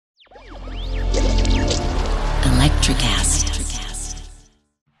Electricast.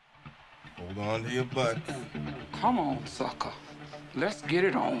 Hold on to your butt. Come on, sucker. Let's get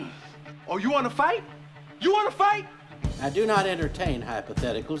it on. Oh, you want to fight? You want to fight? I do not entertain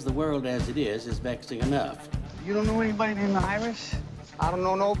hypotheticals. The world as it is vexing enough. You don't know anybody named Iris? I don't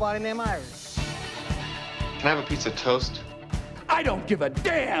know nobody named Iris. Can I have a piece of toast? I don't give a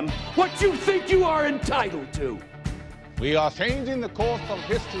damn what you think you are entitled to. We are changing the course of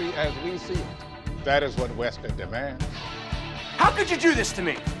history as we see it. That is what Western demands. How could you do this to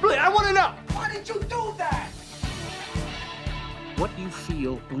me? Really, I want to know. Why did you do that? What you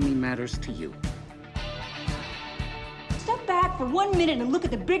feel only matters to you. Step back for 1 minute and look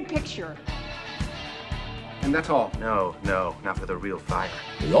at the big picture. And that's all? No, not for the real fire.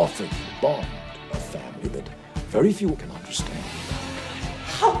 We offer you a bond, a family that very few can understand.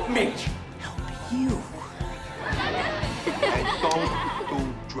 Help me. Help you. And don't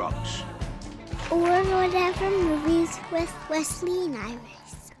do drugs. Or Whatever Movies with Wesley and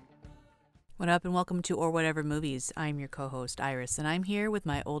Iris. What up and welcome to Or Whatever Movies. I'm your co-host Iris and I'm here with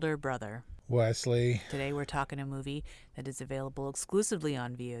my older brother, Wesley. Today we're talking a movie that is available exclusively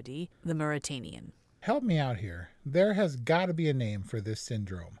on VOD, The MAURITANIan. Help me out here. There has got to be a name for this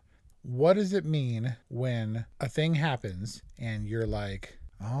syndrome. What does it mean when a thing happens and you're like,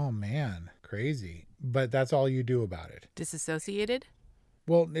 oh man, crazy, but that's all you do about it? Disassociated?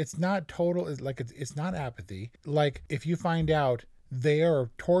 Well, it's not total. It's not apathy. Like if you find out they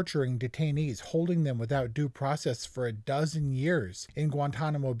are torturing detainees, holding them without due process for 12 years in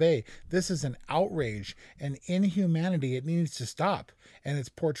Guantanamo Bay. This is an outrage and inhumanity. It needs to stop. And it's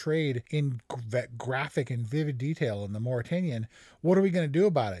portrayed in graphic and vivid detail in The MAURITANIan. What are we going to do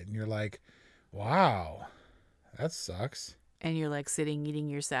about it? And you're like, wow, that sucks. And you're like sitting eating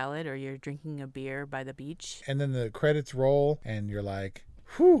your salad or you're drinking a beer by the beach. And then the credits roll and you're like,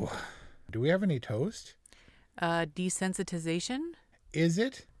 whew, do we have any toast? Desensitization? Is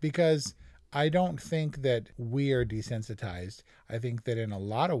it? Because I don't think that we are desensitized. I think that in a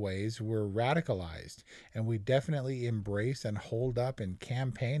lot of ways we're radicalized and we definitely embrace and hold up and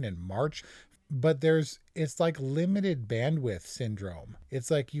campaign and march. But it's like limited bandwidth syndrome.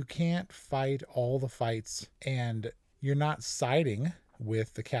 It's like you can't fight all the fights and you're not siding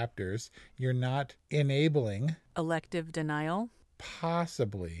with the captors. You're not enabling. Elective denial?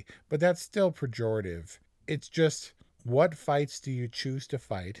 Possibly, but that's still pejorative. It's just, what fights do you choose to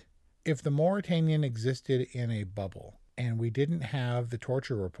fight? If the MAURITANIan existed in a bubble and we didn't have the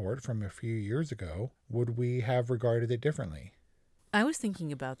torture report from a few years ago, would we have regarded it differently? I was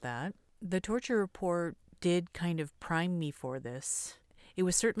thinking about that. The torture report did kind of prime me for this. It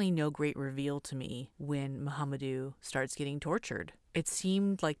was certainly no great reveal to me when Mahamadou starts getting tortured. It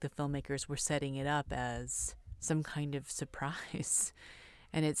seemed like the filmmakers were setting it up as some kind of surprise.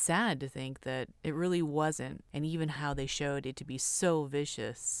 And it's sad to think that it really wasn't. And even how they showed it to be so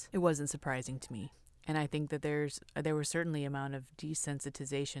vicious, it wasn't surprising to me. And I think that there was certainly an amount of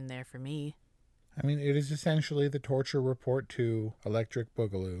desensitization there for me. I mean, it is essentially the torture report to Electric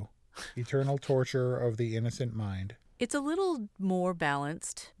Boogaloo, eternal torture of the innocent mind. It's a little more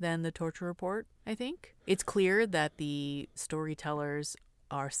balanced than the torture report, I think. It's clear that the storytellers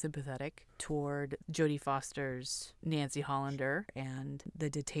are sympathetic toward Jodie Foster's Nancy Hollander and the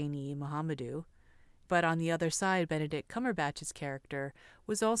detainee Mahamadou. But on the other side, Benedict Cumberbatch's character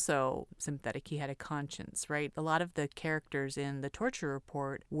was also sympathetic. He had a conscience, right? A lot of the characters in the torture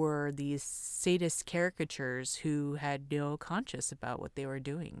report were these sadist caricatures who had no conscience about what they were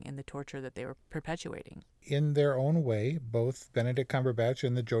doing and the torture that they were perpetuating. In their own way, both Benedict Cumberbatch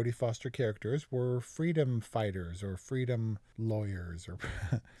and the Jodie Foster characters were freedom fighters or freedom lawyers or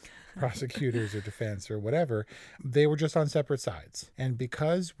prosecutors or defense or whatever. They were just on separate sides. And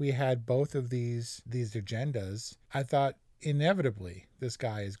because we had both of these agendas, I thought inevitably this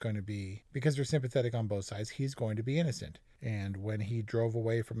guy is going to be, because they're sympathetic on both sides, he's going to be innocent. And when he drove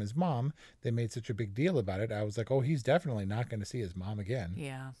away from his mom, they made such a big deal about it. I was like, oh, he's definitely not going to see his mom again.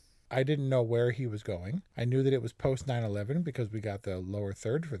 Yeah. I didn't know where he was going. I knew that it was post 9/11 because we got the lower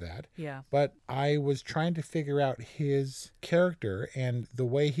third for that. Yeah. But I was trying to figure out his character, and the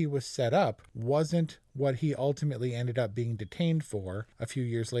way he was set up wasn't what he ultimately ended up being detained for a few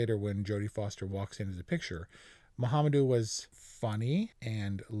years later when Jodie Foster walks into the picture. Mahamadou was funny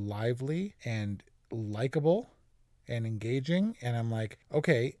and lively and likable and engaging. And I'm like,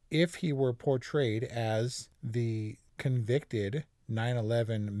 okay, if he were portrayed as the convicted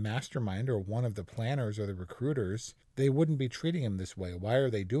 9/11 mastermind or one of the planners or the recruiters, they wouldn't be treating him this way. Why are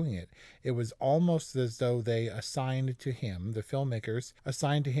they doing it? It was almost as though they assigned to him, the filmmakers,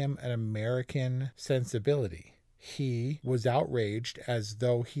 assigned to him an American sensibility. he was outraged as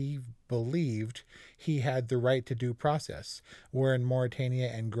though he believed he had the right to due process. Where in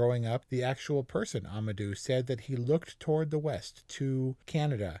Mauritania and growing up, the actual person, Amadou, said that he looked toward the West, to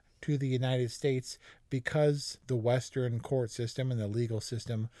Canada, to the United States, because the Western court system and the legal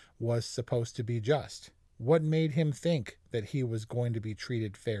system was supposed to be just. What made him think that he was going to be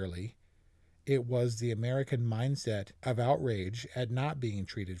treated fairly? It was the American mindset of outrage at not being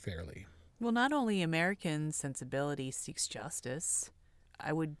treated fairly. Well, not only American sensibility seeks justice,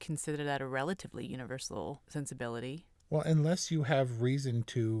 I would consider that a relatively universal sensibility. Well, unless you have reason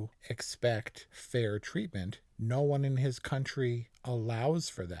to expect fair treatment, no one in his country allows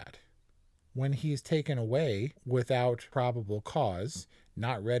for that. When he's taken away without probable cause,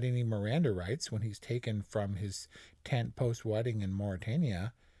 not read any Miranda rights, when he's taken from his tent post-wedding in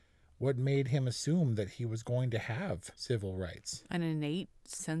Mauritania, what made him assume that he was going to have civil rights? An innate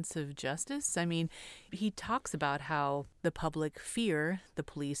sense of justice? I mean, he talks about how the public fear the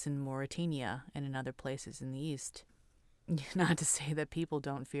police in Mauritania and in other places in the East. Not to say that people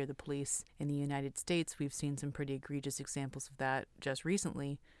don't fear the police in the United States. We've seen some pretty egregious examples of that just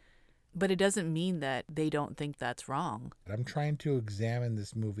recently. But it doesn't mean that they don't think that's wrong. I'm trying to examine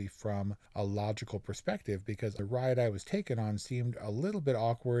this movie from a logical perspective because the ride I was taken on seemed a little bit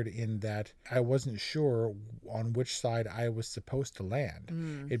awkward in that I wasn't sure on which side I was supposed to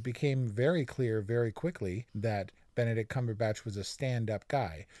land. It became very clear very quickly that Benedict Cumberbatch was a stand-up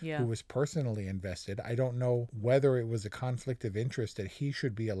guy who was personally invested. I don't know whether it was a conflict of interest that he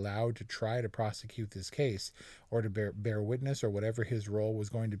should be allowed to try to prosecute this case or to bear witness or whatever his role was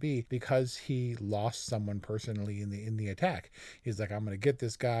going to be because he lost someone personally in the attack. He's like, I'm going to get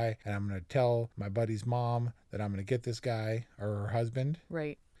this guy and I'm going to tell my buddy's mom that I'm going to get this guy or her husband.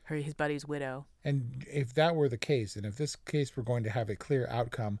 Right. His buddy's widow. And if that were the case, and if this case were going to have a clear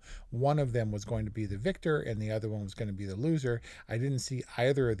outcome, one of them was going to be the victor and the other one was going to be the loser. I didn't see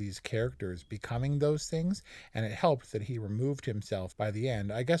either of these characters becoming those things, and it helped that he removed himself by the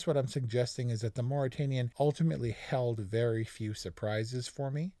end. I guess what I'm suggesting is that the Mauritanian ultimately held very few surprises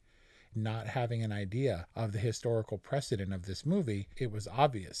for me. Not having an idea of the historical precedent of this movie, it was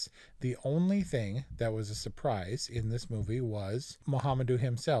obvious. The only thing that was a surprise in this movie was Mohamedou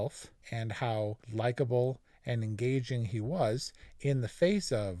himself and how likable and engaging he was in the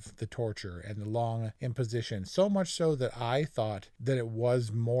face of the torture and the long imposition, so much so that I thought that it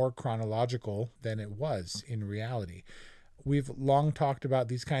was more chronological than it was in reality. We've long talked about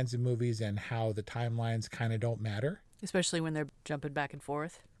these kinds of movies and how the timelines kind of don't matter. Especially when they're jumping back and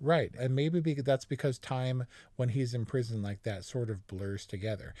forth. Right. And maybe that's because time, when he's in prison like that, sort of blurs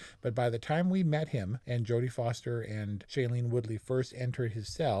together. But by the time we met him and Jodie Foster and Shailene Woodley first entered his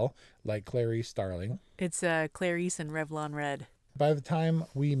cell, like Clarice Starling. It's Clarice and Revlon Red. By the time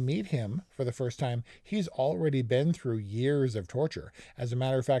we meet him for the first time, he's already been through years of torture. As a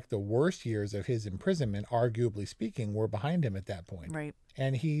matter of fact, the worst years of his imprisonment, arguably speaking, were behind him at that point. Right.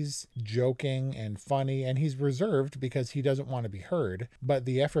 And he's joking and funny, and he's reserved because he doesn't want to be heard, but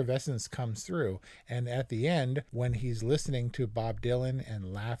the effervescence comes through. And at the end, when he's listening to Bob Dylan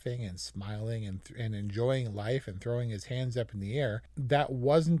and laughing and smiling and enjoying life and throwing his hands up in the air, that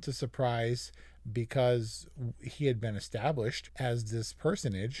wasn't a surprise because he had been established as this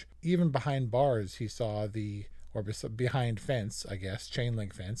personage. Even behind bars, he saw behind fence, I guess, chain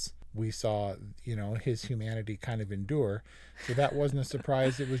link fence, we saw, his humanity kind of endure. So that wasn't a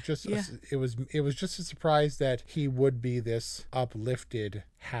surprise. It was just, it was just a surprise that he would be this uplifted,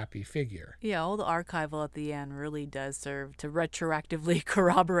 happy figure. Yeah, all the archival at the end really does serve to retroactively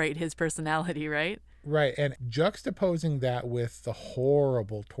corroborate his personality, right? Right, and juxtaposing that with the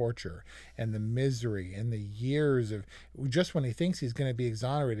horrible torture and the misery and the years of just when he thinks he's going to be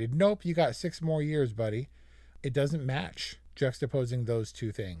exonerated. Nope, you got 6 more years, buddy. It doesn't match, juxtaposing those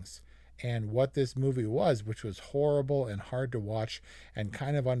two things. And what this movie was, which was horrible and hard to watch and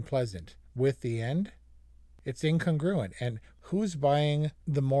kind of unpleasant, with the end, it's incongruent. And who's buying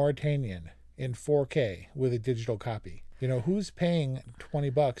the Mauritanian in 4K with a digital copy? Who's paying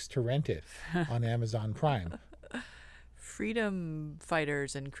 $20 to rent it on Amazon Prime? Freedom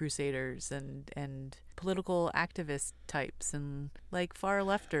fighters and crusaders and political activist types and far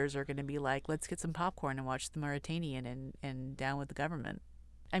lefters are going to be like, let's get some popcorn and watch the Mauritanian and down with the government.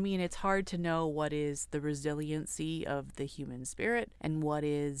 I mean, it's hard to know what is the resiliency of the human spirit and what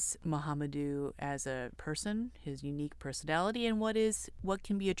is Mohamedou as a person, his unique personality, and what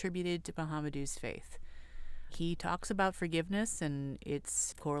can be attributed to Mohamedou's faith. He talks about forgiveness and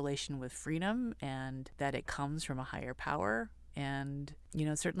its correlation with freedom and that it comes from a higher power. And,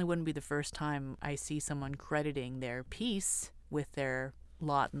 it certainly wouldn't be the first time I see someone crediting their peace with their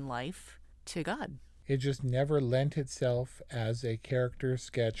lot in life to God. It just never lent itself as a character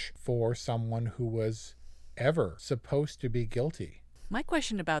sketch for someone who was ever supposed to be guilty. My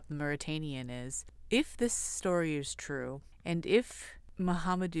question about the Mauritanian is, if this story is true, and if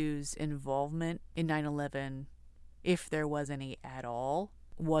Mohamedou's involvement in 9/11, if there was any at all,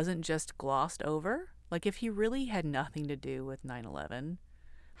 wasn't just glossed over, like if he really had nothing to do with 9/11,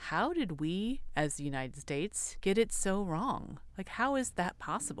 how did we, as the United States, get it so wrong? Like, how is that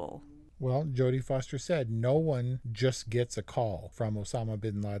possible? Well, Jodie Foster said no one just gets a call from Osama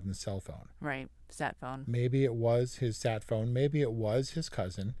bin Laden's cell phone. Right, sat phone. Maybe it was his sat phone, maybe it was his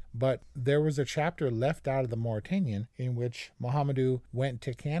cousin, but there was a chapter left out of the Mauritanian in which Mohamedou went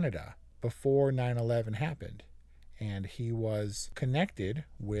to Canada before 9/11 happened. And he was connected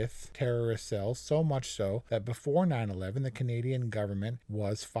with terrorist cells, so much so that before 9/11, the Canadian government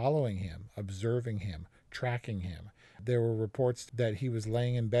was following him, observing him, tracking him. There were reports that he was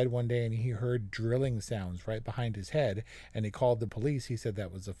laying in bed one day and he heard drilling sounds right behind his head, and he called the police. He said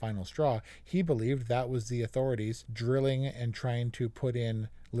that was the final straw. He believed that was the authorities drilling and trying to put in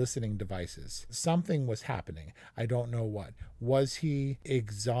listening devices. Something was happening. I don't know what. Was he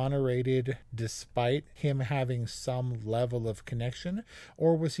exonerated despite him having some level of connection?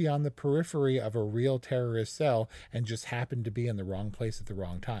 Or was he on the periphery of a real terrorist cell and just happened to be in the wrong place at the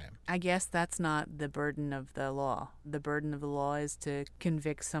wrong time? I guess that's not the burden of the law. The burden of the law is to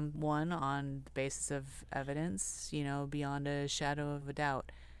convict someone on the basis of evidence, beyond a shadow of a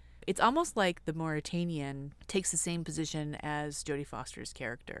doubt. It's almost like the Mauritanian takes the same position as Jodie Foster's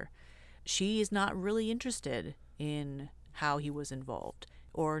character. She is not really interested in how he was involved,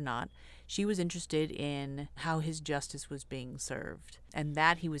 or not. She was interested in how his justice was being served, and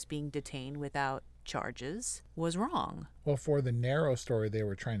that he was being detained without charges was wrong. Well, for the narrow story they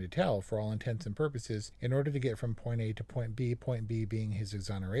were trying to tell, for all intents and purposes, in order to get from point A to point B being his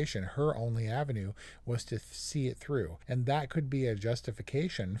exoneration, her only avenue was to see it through. And that could be a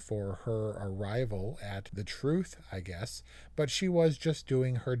justification for her arrival at the truth, I guess. But she was just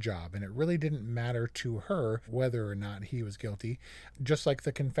doing her job, and it really didn't matter to her whether or not he was guilty. Just like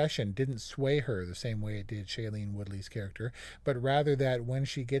the confession didn't sway her the same way it did Shailene Woodley's character, but rather that when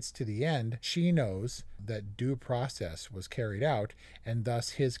she gets to the end, she knows that due process was carried out, and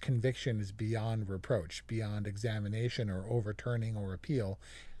thus his conviction is beyond reproach, beyond examination or overturning or appeal,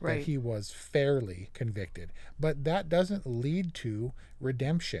 right. That he was fairly convicted. But that doesn't lead to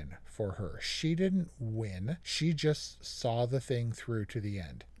redemption for her. She didn't win. She just saw the thing through to the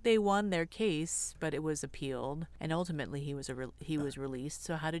end. They won their case, but it was appealed, and ultimately he was released.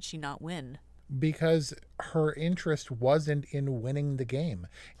 So how did she not win? Because her interest wasn't in winning the game.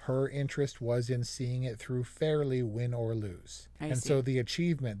 Her interest was in seeing it through fairly, win or lose. I see. So the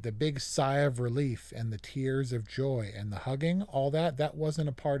achievement, the big sigh of relief and the tears of joy and the hugging, all that wasn't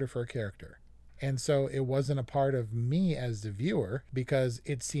a part of her character. And so it wasn't a part of me as the viewer, because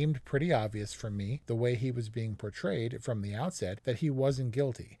it seemed pretty obvious for me, the way he was being portrayed from the outset, that he wasn't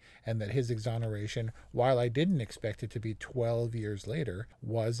guilty, and that his exoneration, while I didn't expect it to be 12 years later,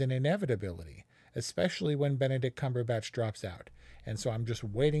 was an inevitability, especially when Benedict Cumberbatch drops out. And so I'm just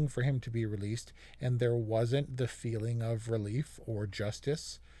waiting for him to be released, and there wasn't the feeling of relief or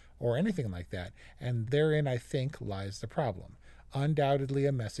justice or anything like that. And therein, I think, lies the problem. Undoubtedly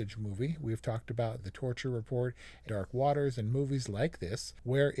a message movie. We've talked about The Torture Report, Dark Waters, and movies like this,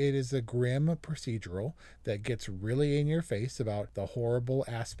 where it is a grim procedural that gets really in your face about the horrible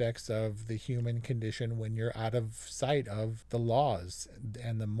aspects of the human condition when you're out of sight of the laws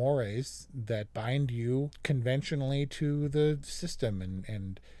and the mores that bind you conventionally to the system.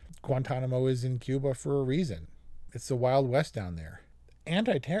 And Guantanamo is in Cuba for a reason. It's the Wild West down there.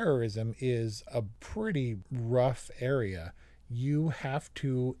 Anti-terrorism is a pretty rough area. You have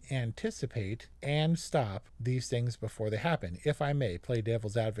to anticipate and stop these things before they happen. If I may play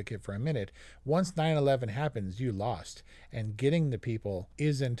devil's advocate for a minute, once 9/11 happens, you lost. And getting the people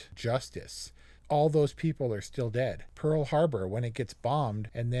isn't justice. All those people are still dead. Pearl Harbor, when it gets bombed,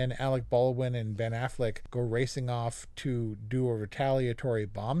 and then Alec Baldwin and Ben Affleck go racing off to do a retaliatory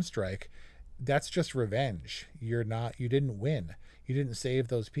bomb strike, that's just revenge. You didn't win. You didn't save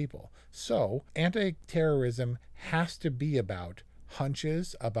those people. So anti-terrorism has to be about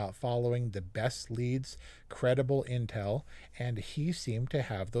hunches, about following the best leads, credible intel, and he seemed to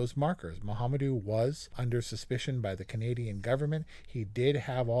have those markers. Mohamedou was under suspicion by the Canadian government. He did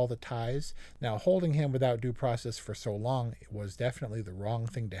have all the ties. Now, holding him without due process for so long was definitely the wrong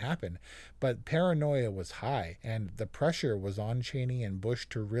thing to happen, but paranoia was high, and the pressure was on Cheney and Bush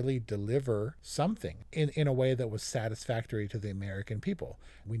to really deliver something in a way that was satisfactory to the American people.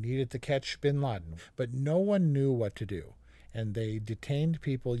 We needed to catch bin Laden, but no one knew what to do. and they detained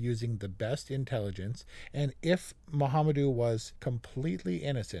people using the best intelligence. And if Mohamedou was completely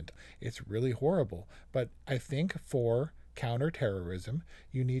innocent, it's really horrible. But I think for counterterrorism,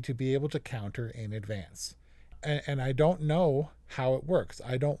 you need to be able to counter in advance. And I don't know how it works.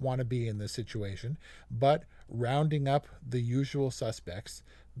 I don't want to be in this situation, but rounding up the usual suspects,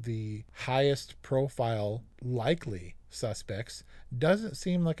 the highest profile likely suspects, doesn't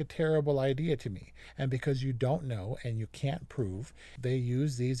seem like a terrible idea to me. And because you don't know and you can't prove, they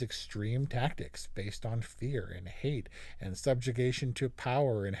use these extreme tactics based on fear and hate and subjugation to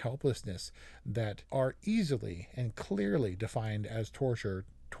power and helplessness that are easily and clearly defined as torture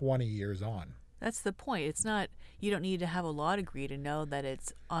 20 years on. That's the point. It's not, you don't need to have a law degree to know that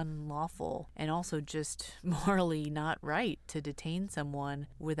it's unlawful and also just morally not right to detain someone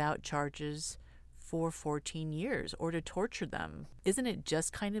without charges for 14 years or to torture them. Isn't it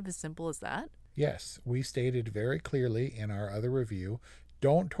just kind of as simple as that? Yes, we stated very clearly in our other review,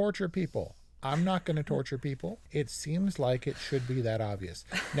 don't torture people. I'm not going to torture people. It seems like it should be that obvious.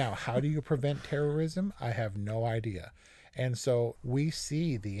 Now, how do you prevent terrorism? I have no idea. And so we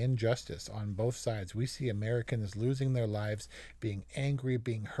see the injustice on both sides. We see Americans losing their lives, being angry,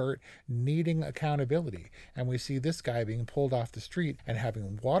 being hurt, needing accountability. And we see this guy being pulled off the street and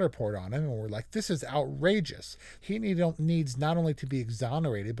having water poured on him. And we're like, this is outrageous. He needs not only to be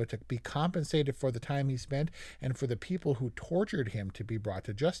exonerated, but to be compensated for the time he spent and for the people who tortured him to be brought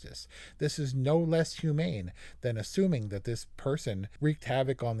to justice. This is no less humane than assuming that this person wreaked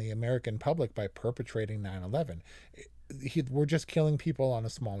havoc on the American public by perpetrating 9/11. We're just killing people on a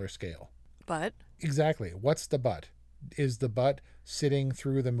smaller scale. But? Exactly. What's the but? Is the but sitting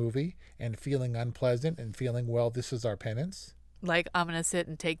through the movie and feeling unpleasant and feeling, well, this is our penance? Like, I'm going to sit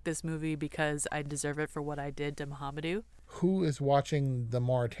and take this movie because I deserve it for what I did to Mohamedou? Who is watching the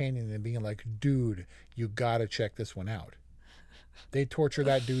Mauritanian and being like, dude, you got to check this one out? They torture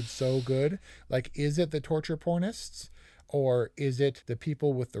that dude so good. Like, is it the torture pornists? Or is it the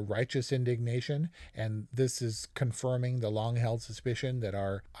people with the righteous indignation? And this is confirming the long-held suspicion that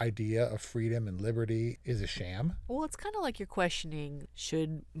our idea of freedom and liberty is a sham? Well, it's kind of like you're questioning,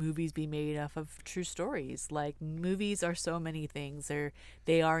 should movies be made off of true stories? Like, movies are so many things.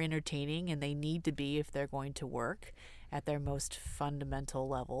 They are entertaining, and they need to be if they're going to work at their most fundamental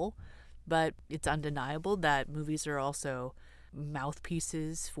level. But it's undeniable that movies are also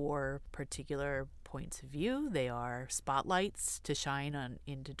mouthpieces for particular points of view. They are spotlights to shine on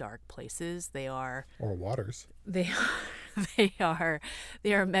into dark places. They are, or waters. They are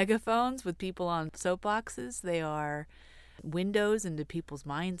megaphones with people on soapboxes. They are windows into people's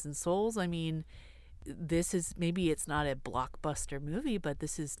minds and souls. I mean, this is, maybe it's not a blockbuster movie, but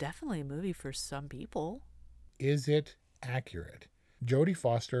this is definitely a movie for some people. Is it accurate? Jodie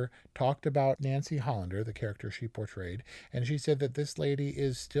Foster talked about Nancy Hollander, the character she portrayed, and she said that this lady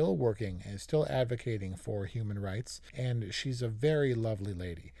is still working and still advocating for human rights, and she's a very lovely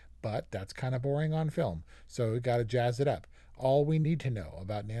lady. But that's kind of boring on film, so we got to jazz it up. All we need to know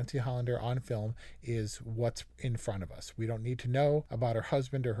about Nancy Hollander on film is what's in front of us. We don't need to know about her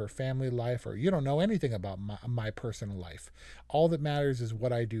husband or her family life, or you don't know anything about my personal life. All that matters is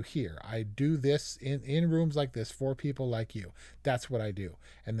what I do here. I do this in rooms like this for people like you. That's what I do,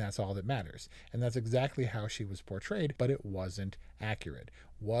 and that's all that matters. And that's exactly how she was portrayed, but it wasn't accurate.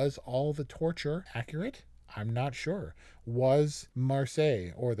 Was all the torture accurate? I'm not sure. Was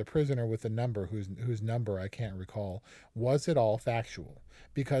Marseille, or the prisoner with the number whose number I can't recall, was it all factual?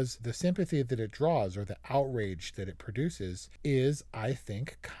 Because the sympathy that it draws, or the outrage that it produces, is, I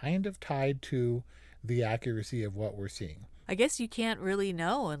think, kind of tied to the accuracy of what we're seeing. I guess you can't really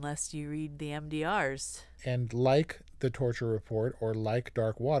know unless you read the MDRs. And like the torture report, or like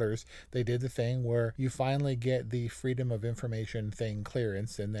Dark Waters, they did the thing where you finally get the Freedom of Information thing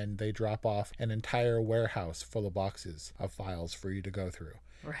clearance, and then they drop off an entire warehouse full of boxes of files for you to go through.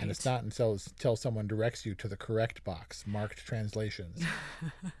 Right. And it's not until someone directs you to the correct box, marked translations.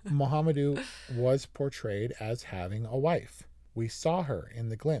 Mohamedou was portrayed as having a wife. We saw her in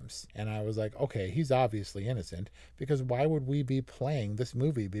the glimpse, and I was like, okay, he's obviously innocent, because why would we be playing this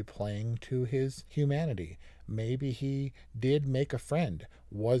movie, be playing to his humanity? Maybe he did make a friend.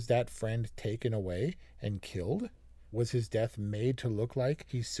 Was that friend taken away and killed? Was his death made to look like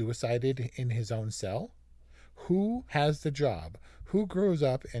he suicided in his own cell? Who has the job? Who grows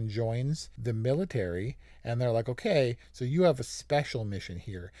up and joins the military and they're like, okay, so you have a special mission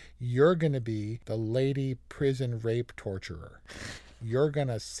here. You're going to be the lady prison rape torturer. You're going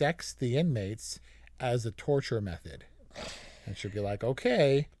to sex the inmates as a torture method. And she'll be like,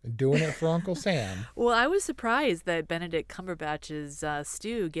 okay, doing it for Uncle Sam. Well, I was surprised that Benedict Cumberbatch's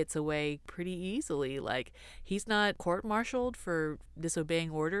Stu gets away pretty easily. Like, he's not court-martialed for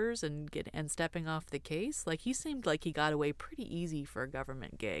disobeying orders and stepping off the case. Like, he seemed like he got away pretty easy for a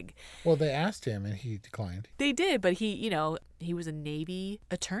government gig. Well, they asked him and he declined. They did, but he was a Navy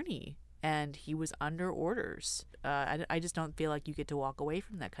attorney and he was under orders. I just don't feel like you get to walk away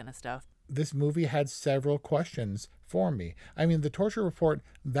from that kind of stuff. This movie had several questions for me. I mean, the torture report,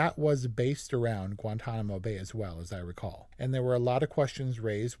 that was based around Guantanamo Bay as well, as I recall. And there were a lot of questions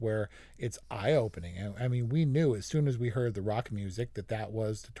raised where it's eye-opening. I mean, we knew as soon as we heard the rock music that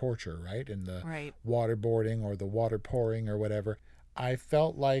was the torture, right? And the waterboarding or the water pouring or whatever. I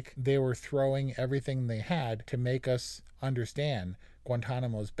felt like they were throwing everything they had to make us understand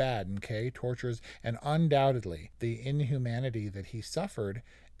Guantanamo's bad, okay? Tortures, and undoubtedly the inhumanity that he suffered,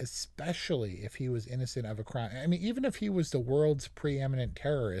 especially if he was innocent of a crime. I mean, even if he was the world's preeminent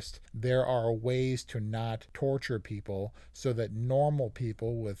terrorist, there are ways to not torture people so that normal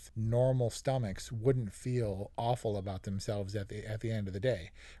people with normal stomachs wouldn't feel awful about themselves at the end of the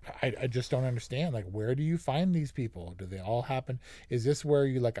day. I just don't understand. Like, where do you find these people? Do they all happen? Is this where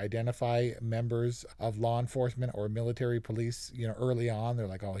you like identify members of law enforcement or military police, early on? They're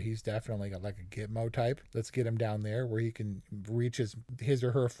like, oh, he's definitely got like a Gitmo type. Let's get him down there where he can reach his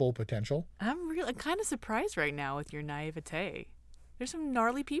or her full potential. I'm kind of surprised right now with your naivete. There's some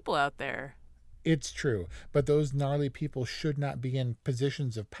gnarly people out there. It's true, but those gnarly people should not be in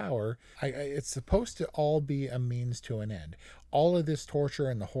positions of power. It's supposed to all be a means to an end. All of this torture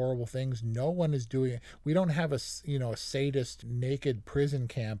and the horrible things, no one is doing it. We don't have a sadist naked prison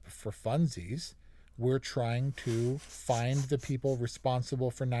camp for funsies. We're trying to find the people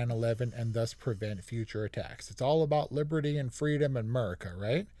responsible for 9/11 and thus prevent future attacks. It's all about liberty and freedom and America,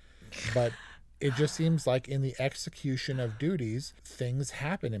 right? But it just seems like in the execution of duties, things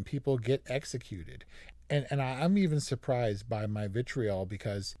happen and people get executed. And I'm even surprised by my vitriol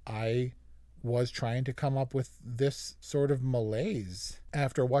because I was trying to come up with this sort of malaise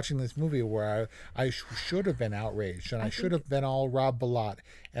after watching this movie where I should have been outraged and I should have been all Rob Bilott.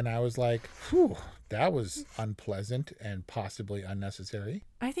 And I was like, whew, that was unpleasant and possibly unnecessary.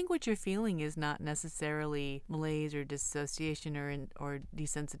 I think what you're feeling is not necessarily malaise or dissociation or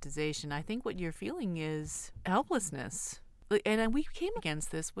desensitization. I think what you're feeling is helplessness. And we came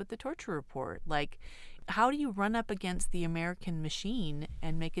against this with the torture report. Like, how do you run up against the American machine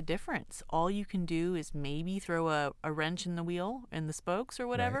and make a difference? All you can do is maybe throw a wrench in the wheel, in the spokes or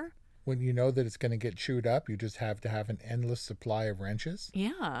whatever. Right. When you know that it's going to get chewed up, you just have to have an endless supply of wrenches.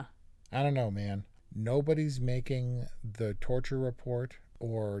 Yeah. I don't know, man. Nobody's making the torture report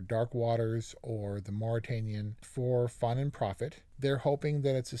or Dark Waters or the Mauritanian for fun and profit. They're hoping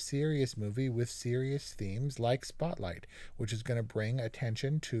that it's a serious movie with serious themes like Spotlight, which is going to bring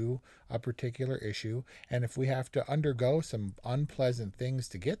attention to a particular issue. And if we have to undergo some unpleasant things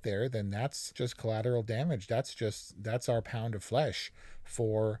to get there, then that's just collateral damage. That's our pound of flesh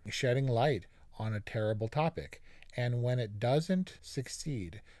for shedding light on a terrible topic. And when it doesn't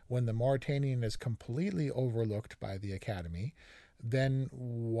succeed, when the Mauritanian is completely overlooked by the Academy, then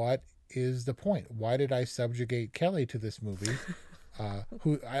what is the point? Why did I subjugate Kelly to this movie?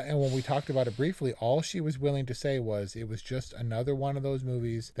 And when we talked about it briefly, all she was willing to say was it was just another one of those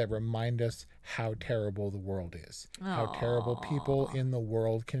movies that remind us how terrible the world is, how terrible people in the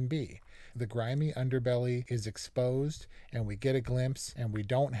world can be. The grimy underbelly is exposed, and we get a glimpse, and we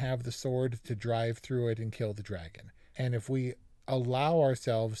don't have the sword to drive through it and kill the dragon. And if we allow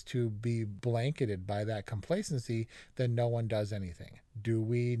ourselves to be blanketed by that complacency, then no one does anything. Do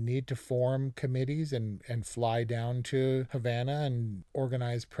we need to form committees and fly down to Havana and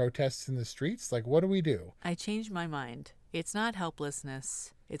organize protests in the streets? Like, what do we do? I changed my mind. It's not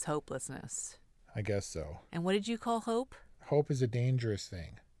helplessness, it's hopelessness. I guess so. And what did you call hope? Hope is a dangerous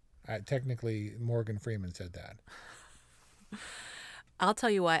thing. Technically, Morgan Freeman said that. I'll tell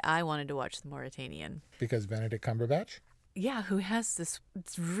you why I wanted to watch The Mauritanian. Because Benedict Cumberbatch? Yeah, who has this,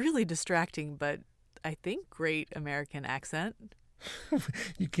 it's really distracting, but I think great American accent.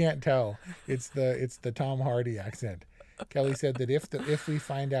 You can't tell. It's the Tom Hardy accent. Kelly said that if we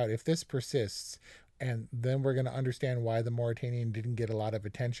find out, if this persists, and then we're going to understand why the Mauritanian didn't get a lot of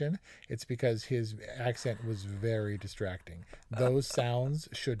attention, it's because his accent was very distracting. Those sounds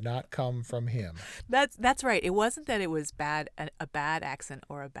should not come from him. That's right. It wasn't that it was a bad accent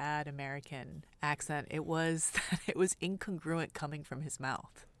or a bad American accent. It was that it was incongruent coming from his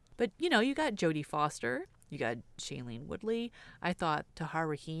mouth. But, you got Jodie Foster, you got Shailene Woodley. I thought Tahar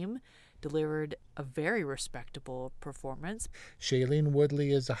Rahim delivered a very respectable performance. Shailene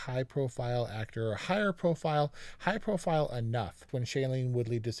Woodley is a high-profile actor, or high profile enough. When Shailene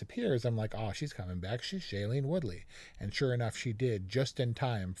Woodley disappears, I'm like, oh, she's coming back. She's Shailene Woodley. And sure enough, she did, just in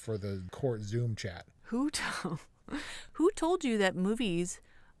time for the court Zoom chat. Who told you that movies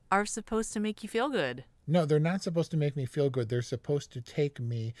are supposed to make you feel good? No, they're not supposed to make me feel good. They're supposed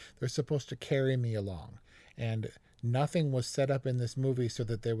to they're supposed to carry me along. And nothing was set up in this movie so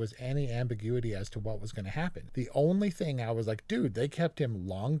that there was any ambiguity as to what was going to happen. The only thing I was like, dude, they kept him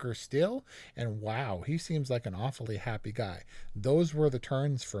longer still, and wow, he seems like an awfully happy guy. Those were the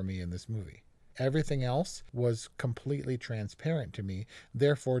turns for me in this movie. Everything else was completely transparent to me,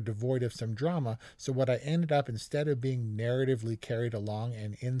 therefore devoid of some drama. So what I ended up, instead of being narratively carried along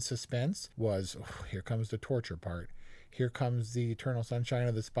and in suspense, was, here comes the torture part. Here comes the Eternal Sunshine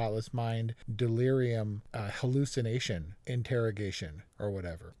of the Spotless Mind, delirium, hallucination, interrogation, or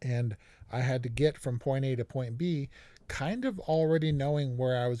whatever. And I had to get from point A to point B kind of already knowing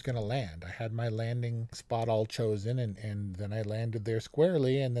where I was going to land. I had my landing spot all chosen, and then I landed there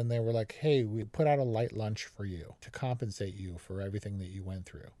squarely, and then they were like, hey, we put out a light lunch for you to compensate you for everything that you went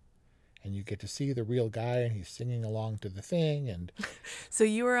through. And you get to see the real guy, and he's singing along to the thing. And so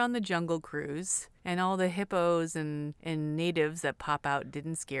you were on the Jungle Cruise, and all the hippos and natives that pop out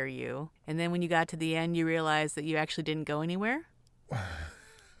didn't scare you. And then when you got to the end, you realized that you actually didn't go anywhere?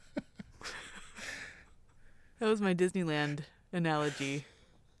 That was my Disneyland analogy.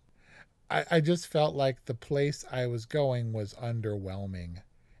 I just felt like the place I was going was underwhelming.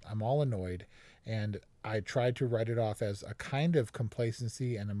 I'm all annoyed, and I tried to write it off as a kind of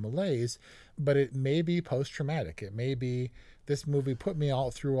complacency and a malaise, but it may be post-traumatic. It may be this movie put me all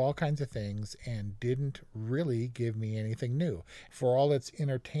through all kinds of things and didn't really give me anything new. For all its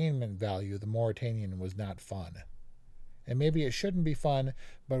entertainment value, The Mauritanian was not fun. And maybe it shouldn't be fun,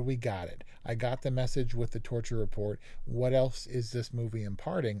 but we got it. I got the message with the torture report. What else is this movie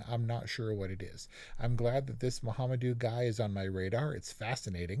imparting? I'm not sure what it is. I'm glad that this Mohamedou guy is on my radar. It's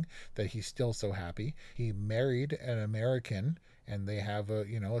fascinating that he's still so happy. He married an American, and they have a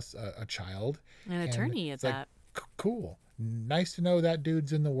child. An attorney at that. Cool. Nice to know that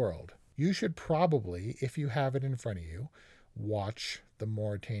dude's in the world. You should probably, if you have it in front of you, watch The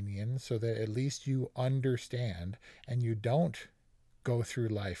Mauritanian so that at least you understand and you don't go through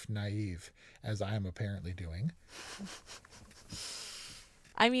life naive, as I am apparently doing.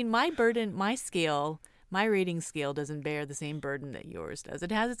 I mean, my rating scale doesn't bear the same burden that yours does.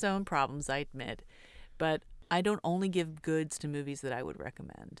 It has its own problems, I admit, but I don't only give goods to movies that I would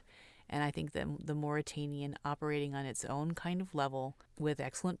recommend. And I think that The Mauritanian, operating on its own kind of level with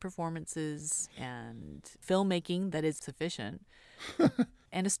excellent performances and filmmaking that is sufficient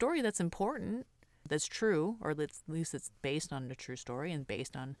and a story that's important, that's true, or at least it's based on a true story and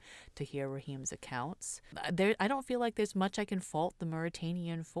based on Tahir Rahim's accounts. I don't feel like there's much I can fault The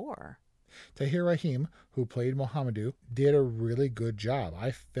Mauritanian for. Tahir Rahim, who played Mohamedou, did a really good job.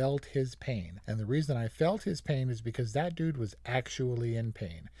 I felt his pain. And the reason I felt his pain is because that dude was actually in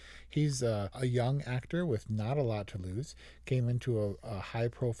pain. He's a young actor with not a lot to lose, came into a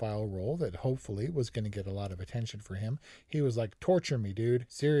high-profile role that hopefully was going to get a lot of attention for him. He was like, torture me, dude.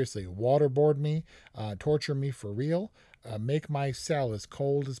 Seriously, waterboard me, torture me for real. Make my cell as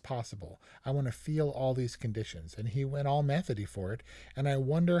cold as possible. I want to feel all these conditions. And he went all methody for it, and I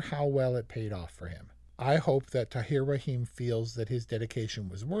wonder how well it paid off for him. I hope that Tahir Rahim feels that his dedication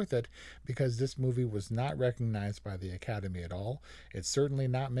was worth it, because this movie was not recognized by the Academy at all. It's certainly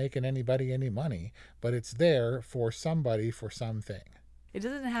not making anybody any money, but it's there for somebody for something. It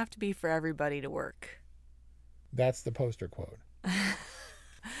doesn't have to be for everybody to work. That's the poster quote.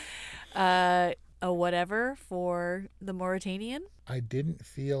 A whatever for The Mauritanian? I didn't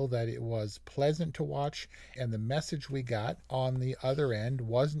feel that it was pleasant to watch, and the message we got on the other end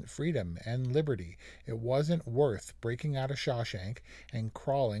wasn't freedom and liberty. It wasn't worth breaking out of Shawshank and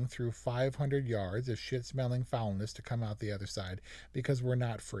crawling through 500 yards of shit-smelling foulness to come out the other side, because we're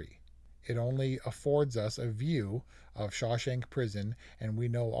not free. It only affords us a view of Shawshank Prison, and we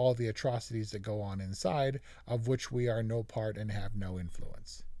know all the atrocities that go on inside, of which we are no part and have no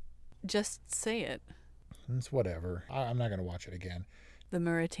influence. Just say it. It's whatever. I'm not going to watch it again. The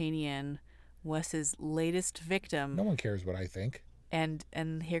Mauritanian was his latest victim. No one cares what I think. And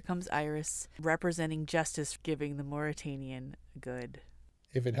here comes Iris representing justice, giving The Mauritanian good.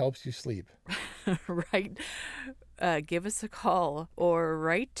 If it helps you sleep. Right. Give us a call or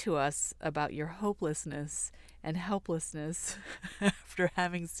write to us about your hopelessness and helplessness after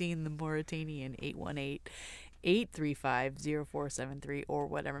having seen The Mauritanian. 835-0473 or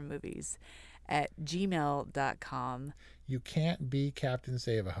whatever movies at gmail.com. You can't be Captain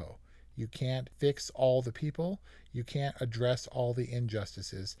Save-A-Ho. You can't fix all the people. You can't address all the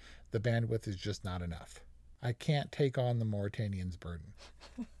injustices. The bandwidth is just not enough. I can't take on the Mauritanians' burden.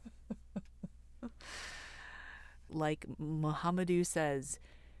 Like Muhammadu says,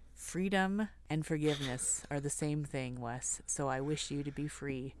 freedom and forgiveness are the same thing, Wes. So I wish you to be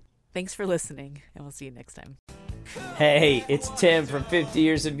free. Thanks for listening, and we'll see you next time. Hey, it's Tim from 50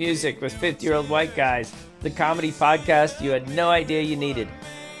 Years of Music with 50-Year-Old White Guys, the comedy podcast you had no idea you needed.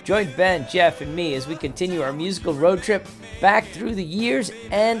 Join Ben, Jeff, and me as we continue our musical road trip back through the years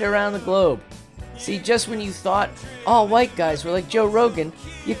and around the globe. See, just when you thought all white guys were like Joe Rogan,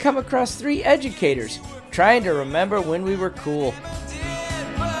 you come across 3 educators trying to remember when we were cool.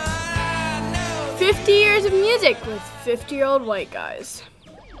 50 Years of Music with 50-Year-Old White Guys.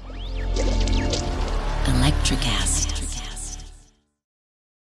 Electricast.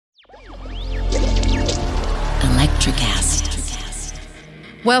 Electricast.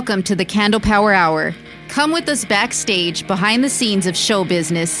 Welcome to the Candle Power Hour. Come with us backstage behind the scenes of show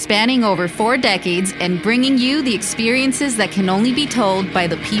business spanning over 4 decades and bringing you the experiences that can only be told by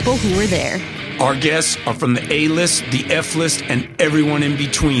the people who were there. Our guests are from the A-list, the F-list, and everyone in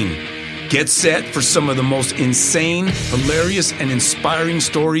between. Get set for some of the most insane, hilarious, and inspiring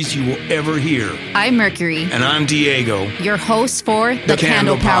stories you will ever hear. I'm Mercury. And I'm Diego. Your hosts for the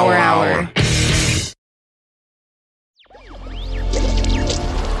Candle Power Hour.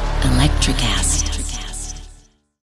 Electricast.